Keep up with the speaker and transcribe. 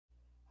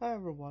Hi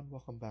everyone,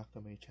 welcome back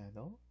to my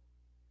channel.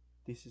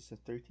 This is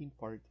a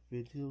 13-part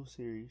video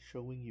series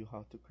showing you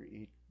how to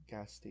create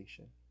gas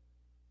station.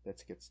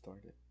 Let's get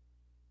started.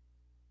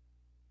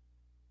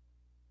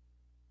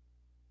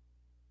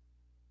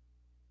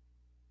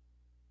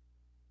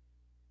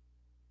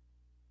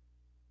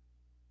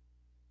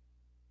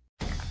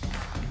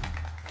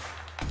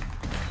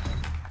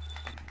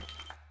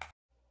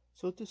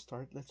 So to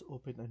start, let's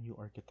open a new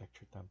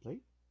architecture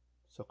template.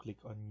 So click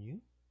on New,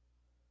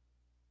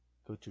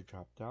 go to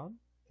drop down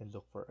and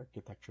look for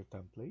architecture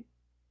template.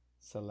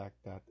 Select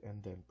that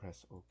and then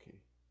press OK.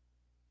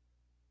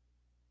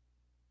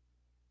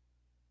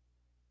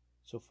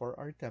 So for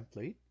our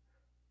template,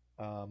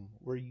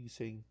 we're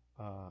using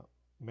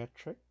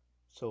metric.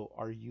 So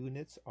our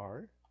units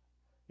are,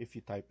 if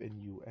you type in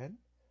UN,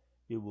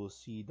 you will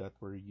see that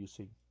we're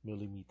using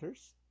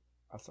millimeters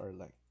as our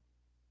length.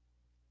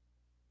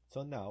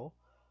 So now,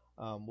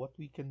 what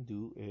we can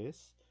do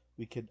is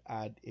we can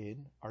add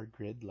in our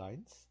grid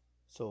lines.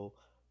 So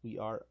we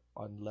are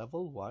on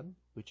level 1,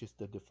 which is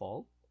the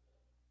default,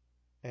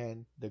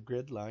 and the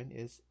grid line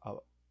is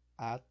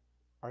at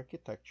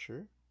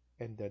architecture,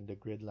 and then the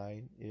grid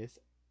line is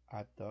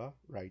at the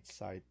right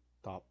side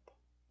top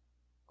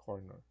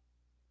corner.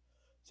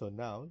 So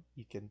now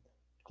you can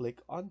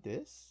click on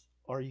this,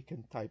 or you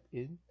can type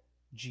in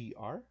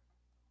GR,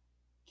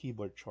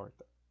 keyboard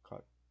shortcut.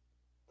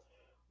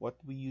 What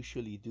we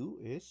usually do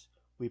is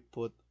we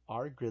put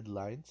our grid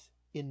lines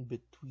in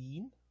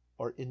between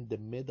or in the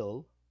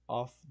middle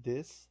of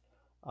this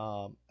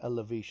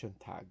elevation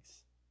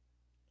tags.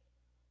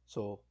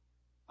 So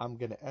I'm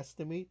gonna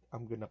estimate,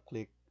 I'm gonna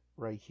click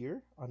right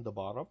here on the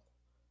bottom,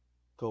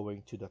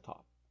 going to the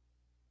top.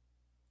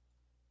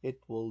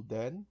 It will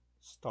then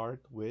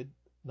start with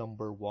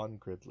number 1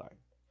 grid line.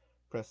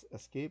 Press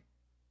escape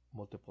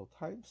multiple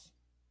times,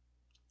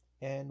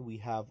 and we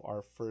have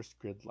our first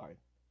grid line.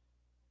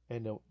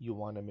 And you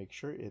want to make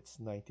sure it's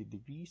 90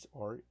 degrees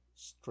or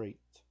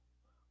straight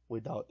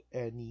without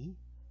any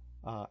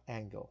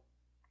angle.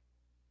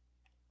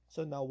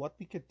 So now what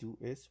we could do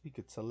is we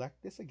could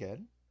select this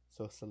again.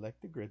 So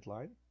select the grid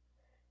line,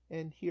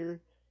 and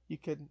here you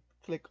can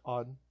click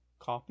on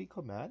copy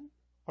command,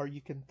 or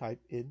you can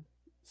type in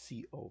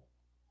CO.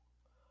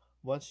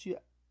 Once you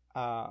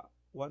uh,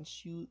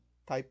 once you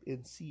type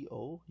in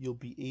CO, you'll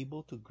be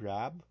able to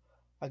grab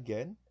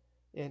again,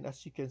 and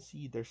as you can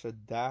see, there's a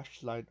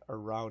dashed line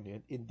around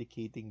it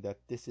indicating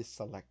that this is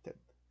selected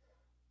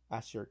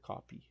as your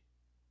copy.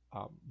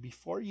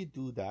 Before you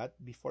do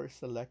that, before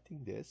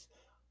selecting this,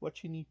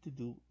 what you need to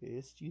do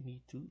is you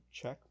need to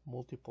check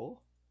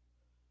multiple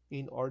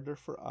in order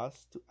for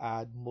us to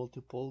add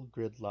multiple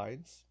grid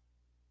lines.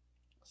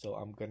 So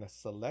I'm gonna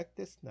select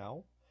this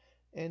now,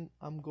 and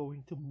I'm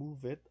going to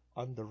move it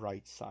on the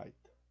right side.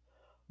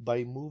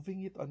 By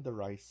moving it on the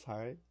right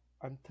side,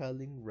 I'm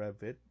telling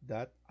Revit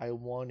that I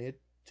want it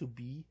to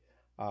be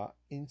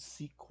in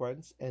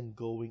sequence and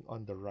going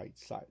on the right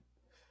side.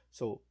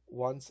 So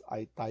once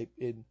I type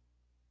in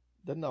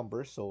the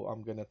number, so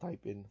I'm gonna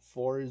type in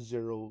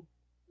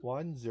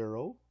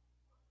 4010,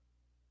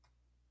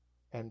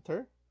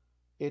 enter,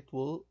 it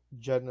will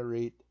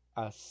generate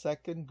a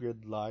second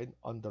grid line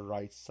on the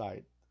right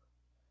side.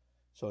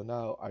 So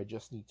now I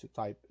just need to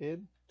type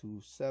in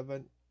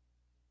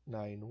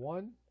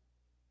 2791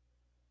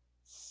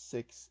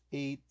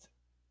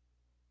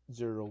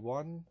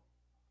 6801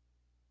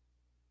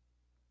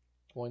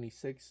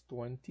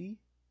 2620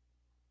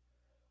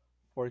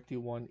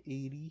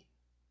 4180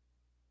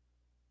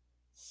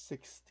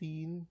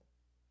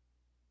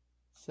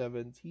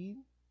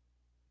 1617,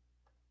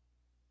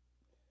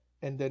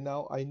 and then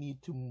now I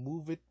need to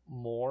move it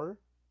more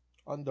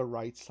on the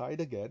right side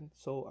again,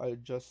 so I'll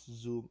just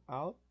zoom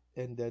out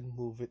and then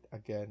move it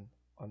again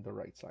on the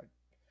right side.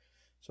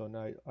 So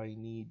now I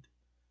need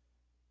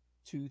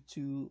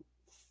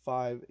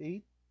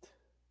 2258.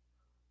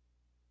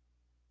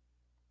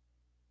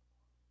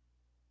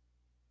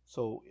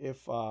 So if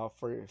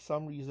for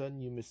some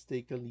reason you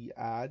mistakenly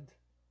add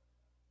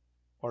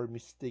or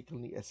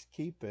mistakenly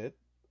escape it,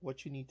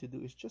 what you need to do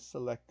is just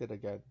select it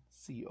again,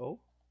 CO,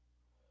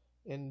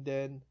 and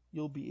then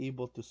you'll be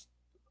able to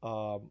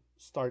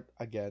start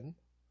again.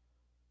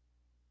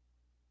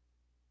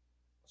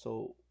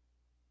 So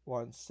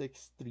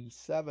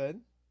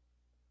 1637,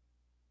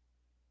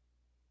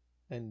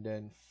 and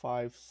then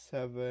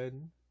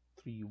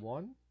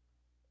 5731,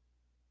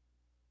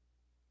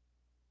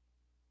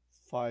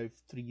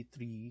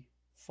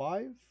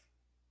 5335,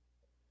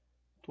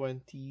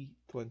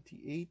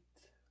 2028,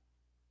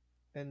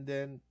 and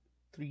then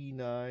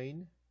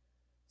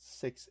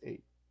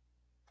 3968.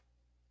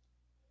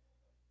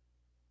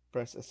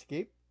 Press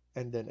escape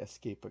and then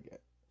escape again.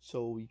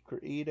 So we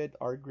created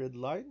our grid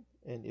line,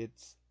 and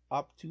it's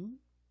up to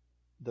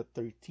the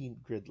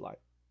 13th grid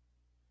line.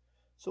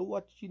 So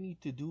what you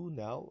need to do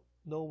now,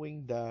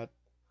 knowing that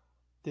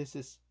this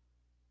is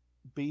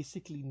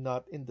basically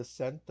not in the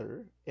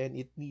center and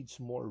it needs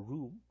more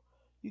room,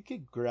 you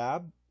can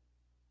grab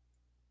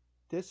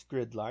this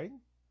grid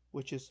line,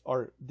 which is,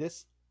 or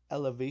this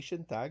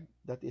elevation tag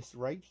that is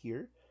right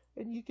here,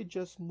 and you could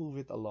just move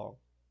it along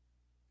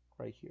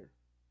right here.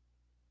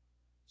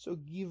 So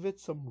give it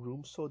some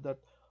room so that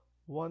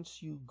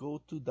once you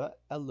go to the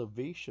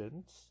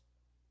elevations,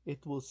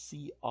 it will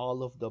see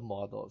all of the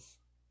models.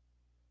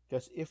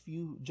 Because if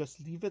you just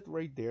leave it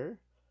right there,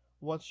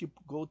 once you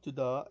go to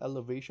the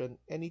elevation,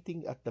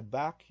 anything at the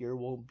back here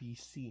won't be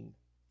seen.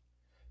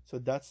 So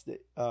that's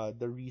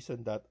the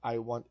reason that I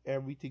want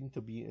everything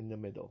to be in the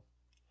middle.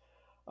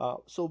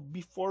 So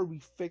before we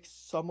fix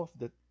some of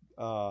the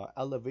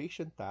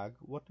elevation tag,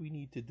 what we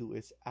need to do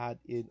is add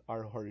in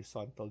our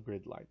horizontal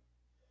grid line.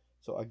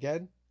 So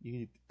again,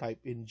 you type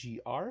in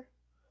GR,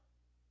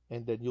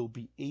 and then you'll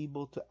be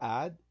able to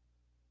add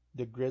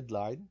the grid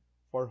line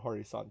for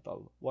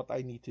horizontal. What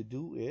I need to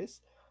do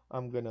is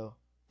I'm gonna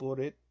put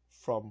it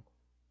from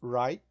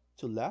right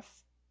to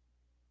left.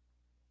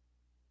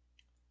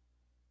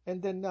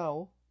 And then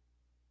now,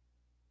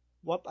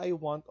 what I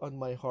want on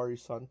my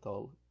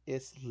horizontal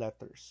is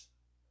letters.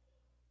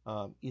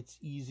 It's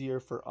easier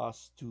for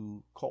us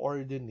to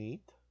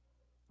coordinate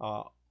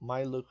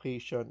my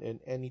location and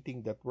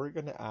anything that we're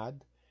gonna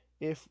add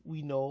if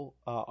we know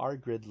our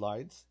grid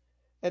lines.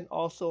 And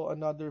also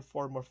another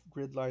form of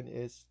grid line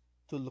is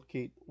to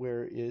locate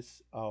where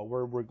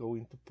we're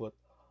going to put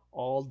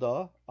all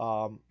the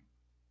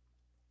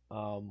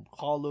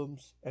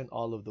columns and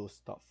all of those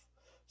stuff.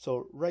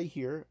 So right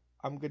here,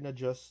 I'm gonna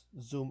just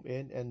zoom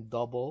in and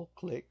double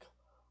click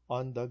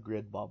on the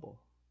grid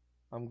bubble.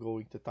 I'm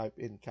going to type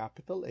in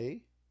capital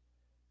A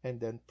and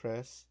then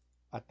press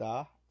at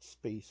the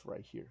space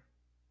right here.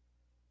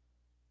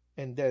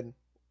 And then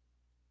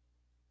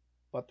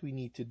what we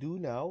need to do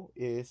now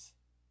is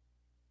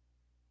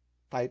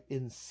type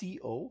in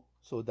CO,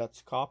 so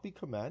that's copy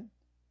command.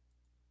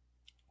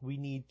 We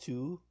need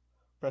to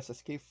press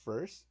escape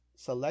first,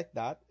 select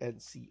that,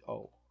 and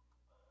CO.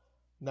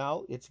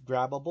 Now it's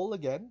grabbable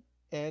again,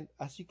 and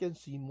as you can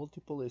see,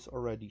 multiple is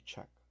already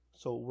checked.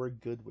 So we're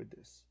good with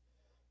this.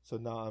 So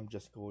now I'm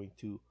just going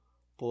to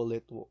pull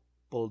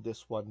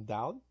this one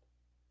down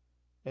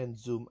and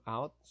zoom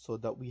out so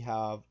that we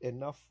have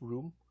enough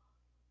room,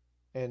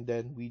 and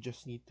then we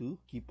just need to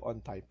keep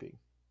on typing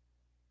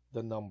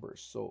the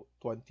numbers. So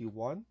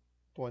 21,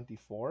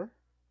 24,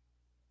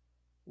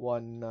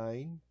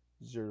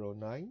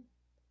 1909,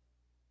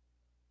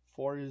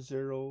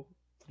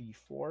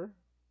 4034,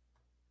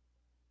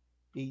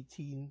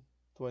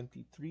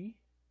 1823,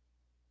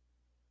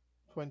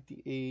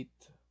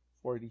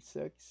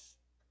 2846,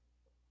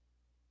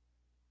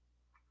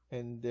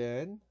 and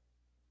then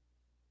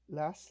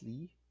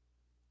lastly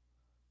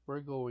we're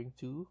going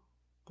to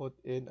put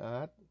in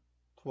at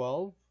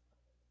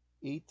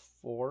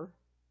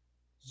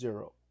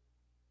 12840,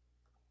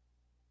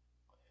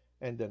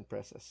 and then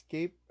press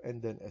escape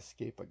and then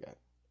escape again.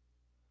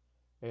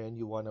 And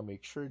you want to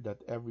make sure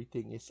that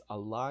everything is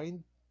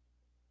aligned.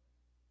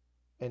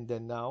 And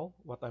then now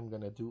what I'm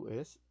going to do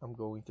is I'm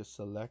going to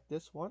select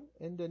this one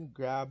and then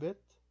grab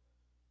it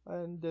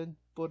and then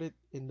put it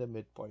in the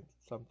midpoint,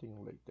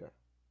 something like there,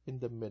 in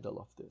the middle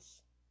of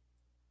this.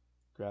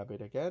 Grab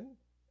it again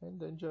and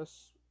then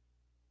just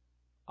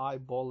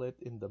eyeball it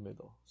in the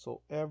middle.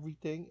 So every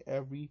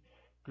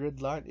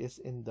grid line is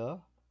in the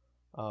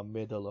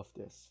middle of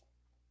this.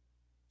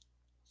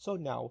 So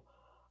now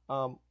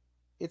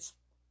it's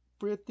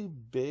pretty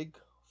big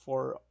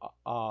for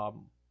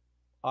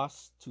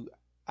us to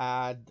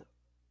add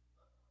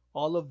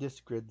all of this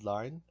grid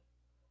line,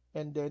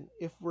 and then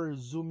if we're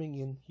zooming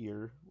in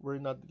here, we're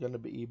not going to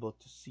be able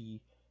to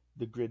see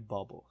the grid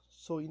bubble.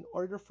 So in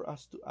order for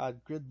us to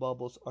add grid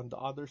bubbles on the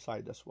other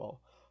side as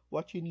well,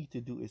 what you need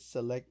to do is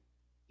select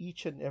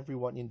each and every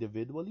one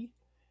individually,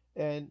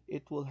 and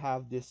it will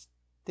have this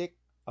tick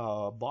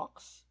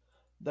box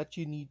that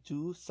you need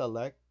to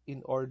select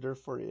in order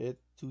for it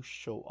to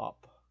show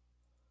up.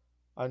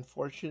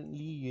 Unfortunately,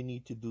 you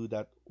need to do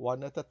that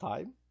one at a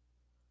time.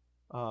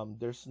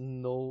 There's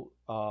no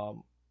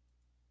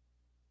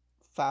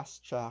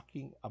fast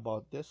tracking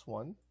about this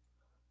one,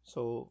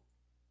 so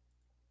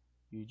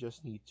you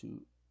just need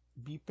to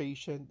be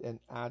patient and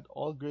add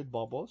all grid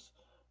bubbles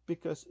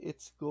because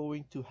it's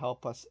going to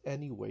help us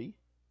anyway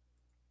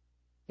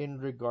in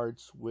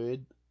regards with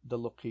the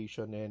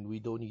location, and we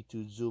don't need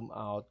to zoom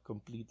out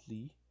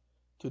completely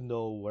to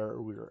know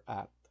where we're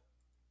at.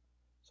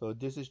 So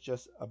this is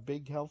just a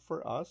big help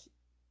for us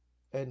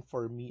and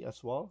for me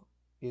as well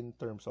in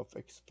terms of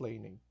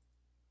explaining.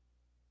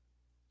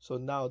 So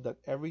now that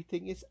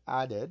everything is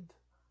added,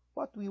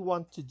 what we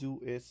want to do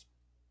is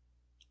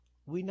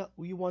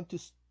we want to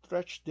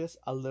stretch this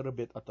a little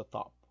bit at the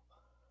top.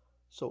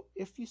 So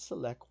if you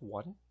select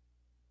one,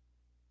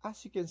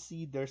 as you can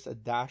see, there's a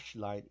dashed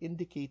line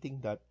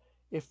indicating that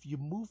if you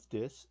move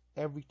this,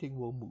 everything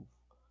will move.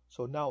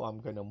 So now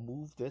I'm gonna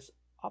move this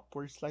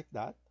upwards like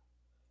that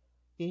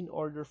in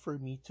order for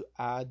me to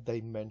add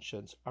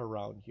dimensions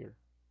around here.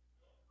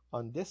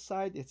 On this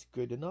side, it's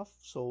good enough.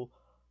 So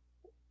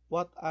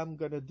what I'm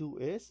gonna do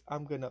is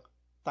I'm gonna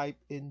type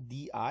in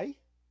DI,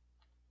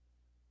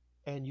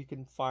 and you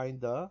can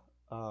find the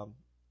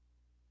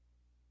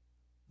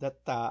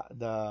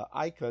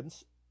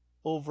icons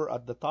over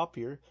at the top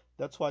here.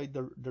 That's why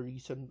the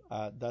reason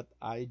that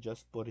I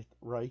just put it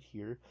right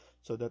here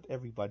so that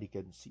everybody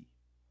can see.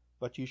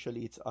 But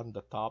usually it's on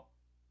the top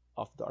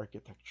of the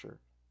architecture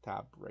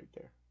tab right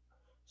there.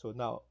 So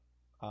now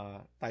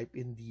type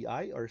in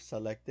DI or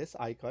select this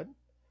icon.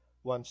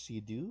 Once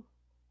you do,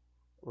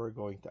 we're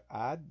going to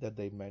add the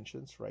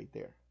dimensions right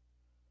there.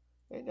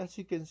 And as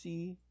you can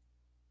see,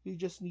 you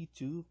just need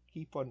to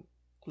keep on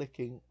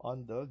clicking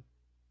on the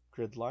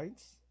grid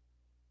lines.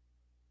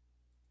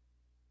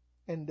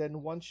 And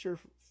then once you're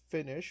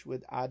finished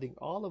with adding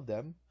all of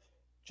them,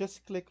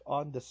 just click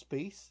on the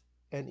space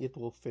and it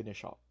will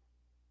finish up.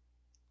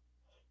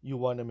 You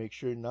want to make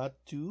sure not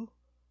to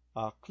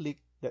click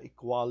the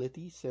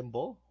equality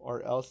symbol,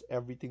 or else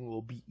everything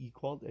will be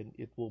equal and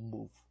it will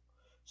move.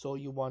 So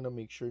you want to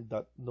make sure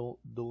that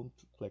don't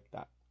click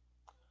that.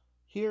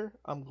 Here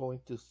I'm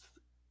going to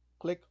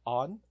click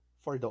on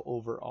for the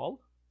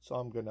overall. So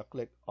I'm going to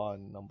click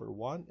on number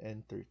 1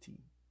 and 13.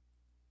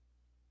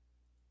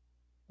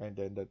 And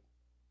then the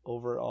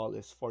overall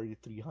is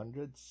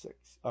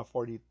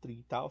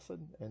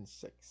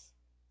 43,006.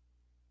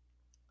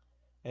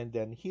 And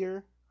then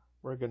here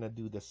we're going to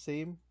do the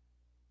same,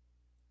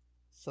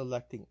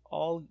 selecting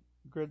all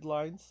grid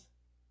lines,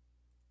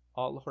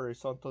 all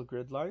horizontal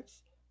grid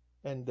lines.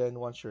 And then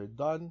once you're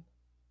done,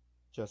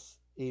 just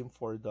aim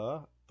for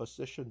the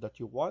position that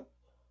you want,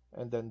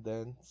 and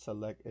then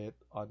select it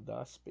on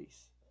the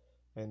space.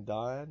 And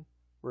then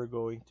we're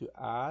going to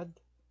add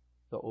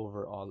the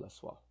overall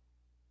as well.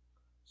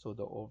 So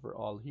the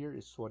overall here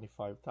is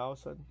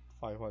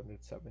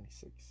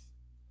 25,576.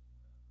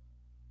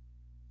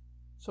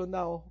 So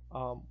now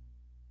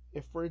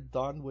if we're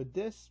done with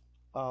this,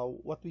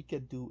 what we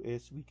can do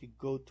is we could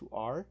go to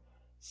our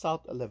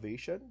south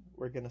elevation.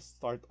 We're gonna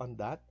start on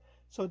that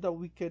so that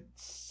we could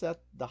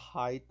set the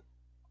height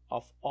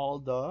of all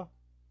the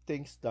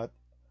things that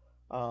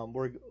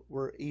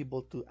we're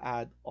able to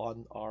add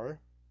on our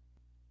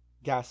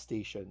gas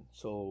station.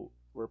 So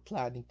we're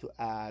planning to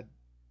add,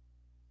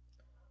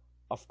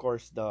 of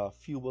course, the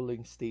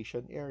fueling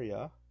station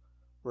area.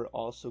 We're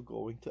also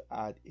going to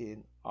add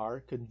in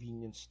our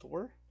convenience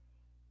store,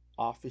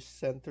 office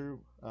center,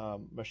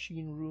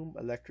 machine room,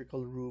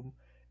 electrical room,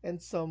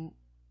 and some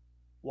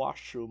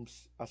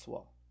washrooms as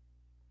well.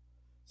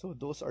 So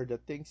those are the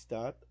things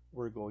that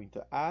we're going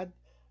to add,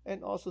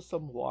 and also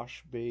some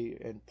wash bay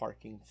and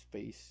parking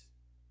spaces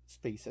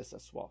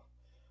as well.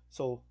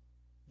 So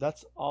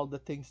that's all the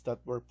things that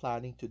we're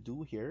planning to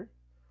do here.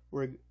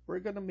 We're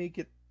gonna make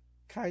it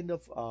kind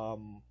of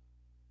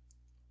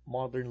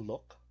modern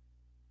look,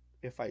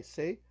 if I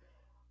say,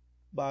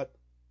 but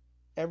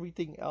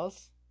everything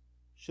else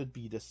should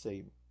be the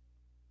same.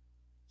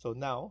 So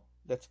now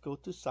let's go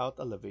to south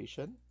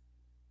elevation,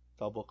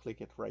 double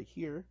click it right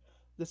here.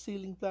 The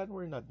ceiling plan,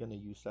 we're not going to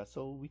use that,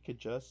 so we could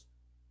just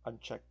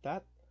uncheck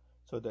that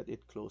so that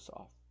it close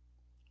off.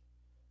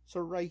 So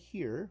right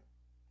here,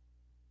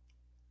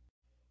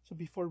 so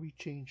before we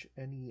change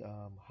any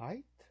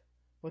height,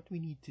 what we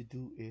need to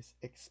do is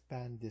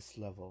expand this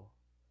level.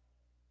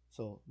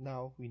 So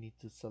now we need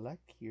to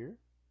select here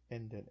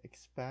and then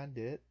expand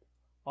it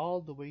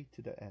all the way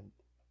to the end.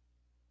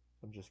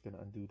 I'm just going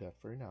to undo that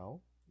for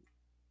now.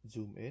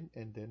 Zoom in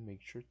and then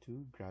make sure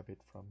to grab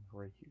it from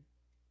right here.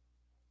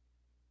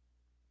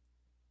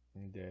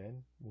 And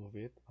then move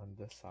it on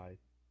the side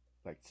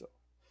like so.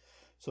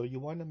 So you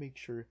want to make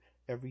sure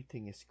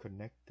everything is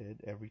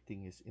connected,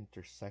 everything is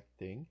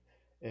intersecting,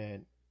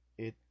 and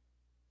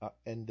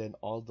and then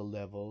all the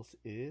levels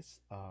is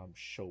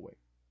showing.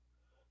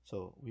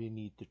 So we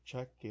need to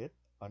check it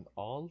on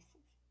all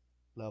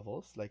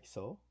levels like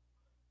so.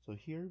 So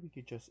here we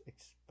could just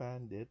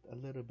expand it a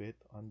little bit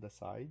on the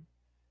side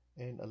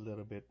and a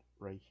little bit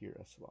right here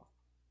as well.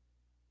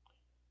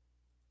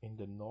 In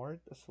the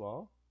north as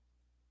well.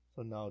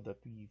 So now that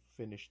we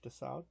finished the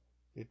south,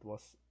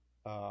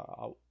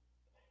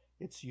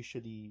 it's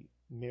usually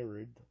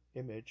mirrored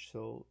image,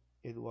 so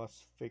it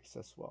was fixed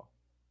as well.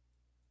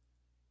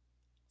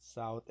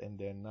 South, and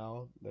then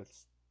now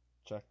let's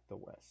check the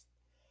west.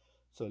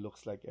 So it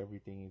looks like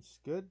everything is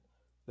good.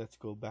 Let's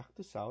go back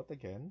to south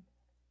again.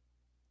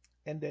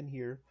 And then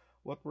here,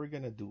 what we're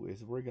gonna do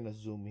is we're gonna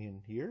zoom in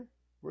here.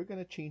 We're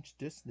gonna change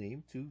this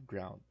name to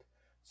ground.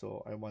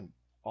 So I want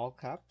all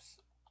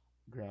caps,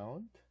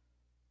 ground,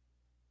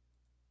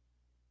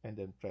 and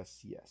then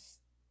press yes.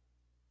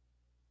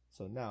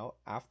 So now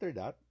after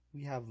that,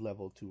 we have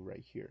level 2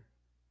 right here.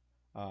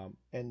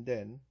 And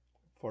then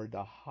for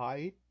the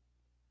height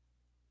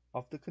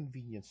of the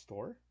convenience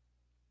store,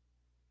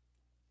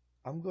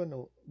 I'm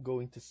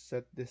going to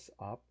set this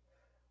up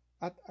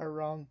at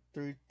around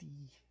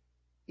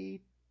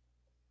 38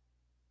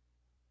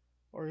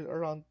 or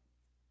around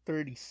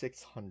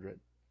 3600.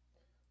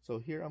 So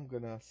here I'm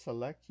gonna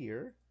select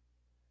here,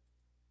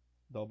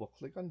 double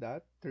click on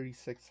that,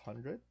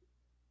 3600.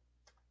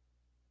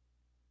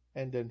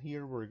 And then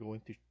here we're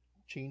going to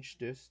change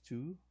this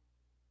to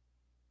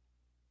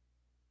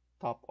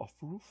top of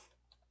roof,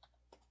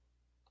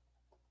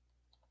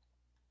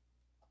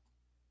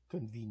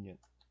 convenient.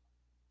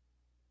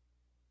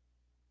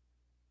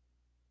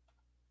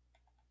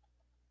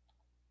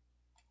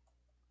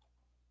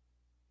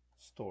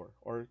 store,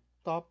 or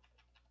top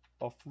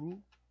of roof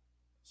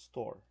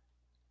store,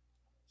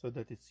 so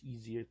that it's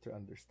easier to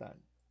understand.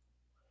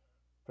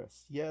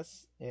 Press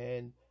yes,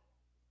 and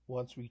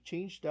once we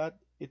change that,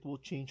 it will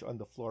change on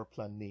the floor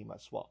plan name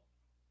as well.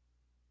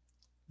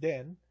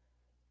 Then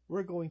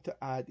we're going to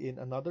add in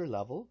another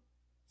level.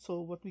 So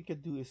what we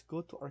can do is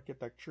go to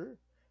architecture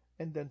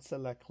and then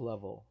select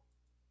level.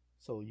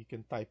 So you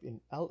can type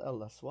in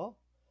LL as well.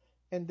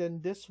 And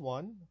then this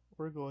one,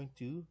 we're going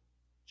to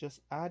just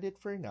add it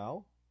for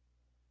now.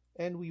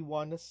 And we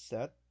want to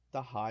set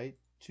the height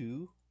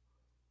to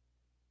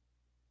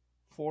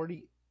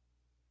 40,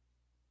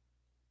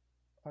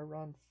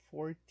 around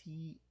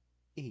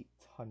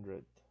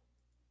 4800.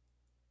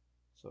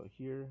 So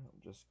here,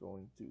 I'm just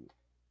going to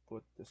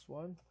put this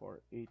one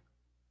for 800,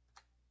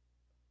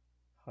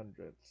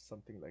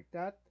 something like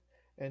that.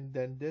 And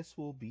then this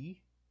will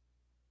be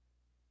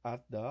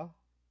at the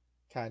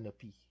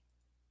canopy.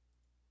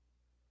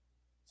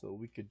 So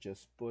we could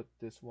just put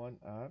this one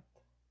at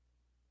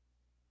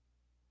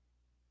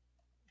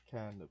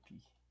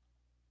canopy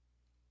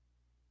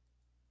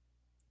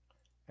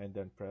and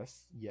then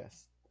press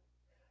yes.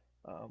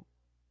 Um,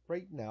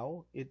 right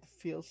now, it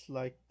feels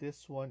like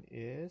this one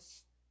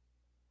is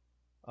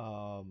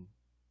um,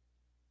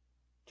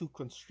 too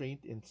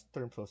constrained in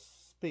terms of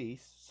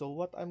space. So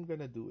what I'm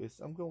gonna do is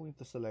I'm going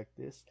to select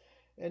this,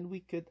 and we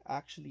could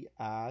actually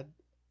add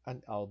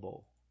an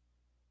elbow.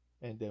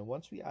 And then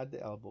once we add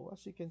the elbow,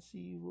 as you can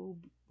see,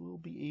 we'll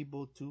be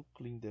able to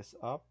clean this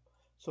up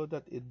so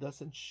that it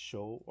doesn't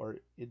show or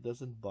it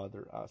doesn't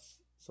bother us.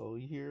 So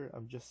here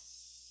I'm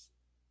just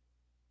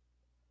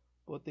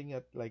putting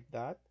it like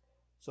that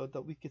so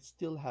that we could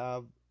still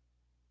have,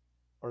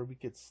 or we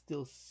could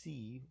still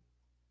see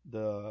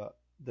the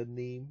the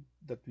name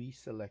that we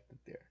selected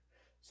there.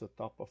 So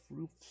top of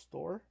roof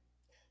store,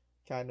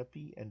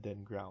 canopy, and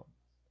then ground.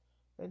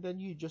 And then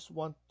you just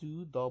want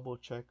to double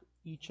check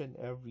each and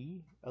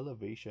every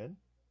elevation.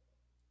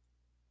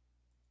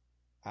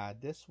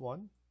 Add this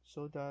one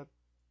so that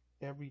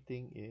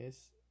everything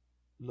is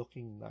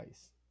looking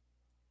nice.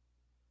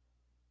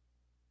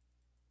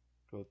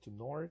 Go to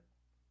north,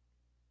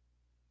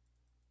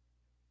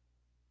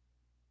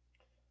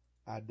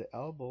 add the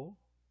elbow,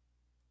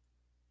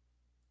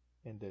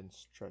 and then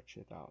stretch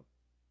it out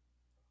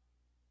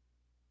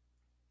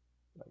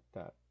like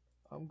that.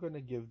 I'm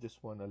gonna give this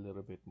one a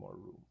little bit more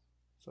room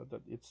so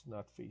that it's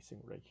not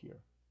facing right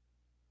here.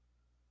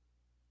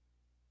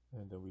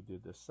 And then we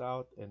did the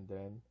south, and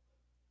then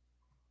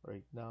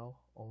right now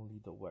only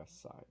the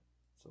west side.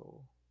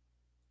 So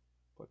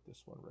put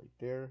this one right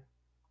there,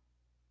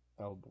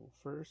 elbow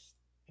first,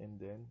 and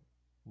then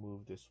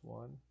move this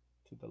one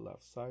to the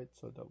left side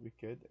so that we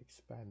could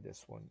expand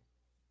this one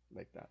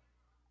like that.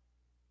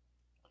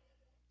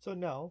 So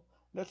now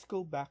let's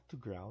go back to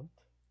ground.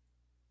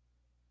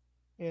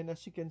 And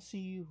as you can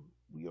see,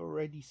 we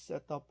already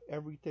set up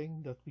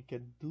everything that we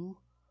can do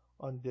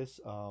on this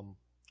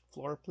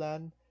floor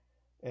plan.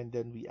 And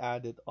then we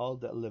added all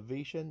the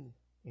elevation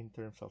in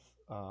terms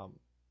of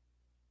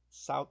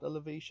south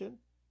elevation.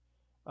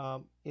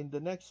 In the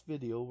next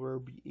video, we'll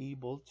be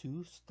able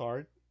to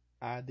start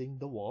adding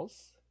the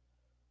walls.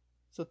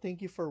 So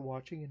thank you for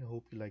watching, and I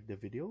hope you liked the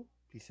video.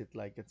 Please hit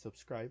like and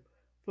subscribe.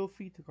 Feel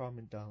free to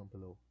comment down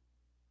below.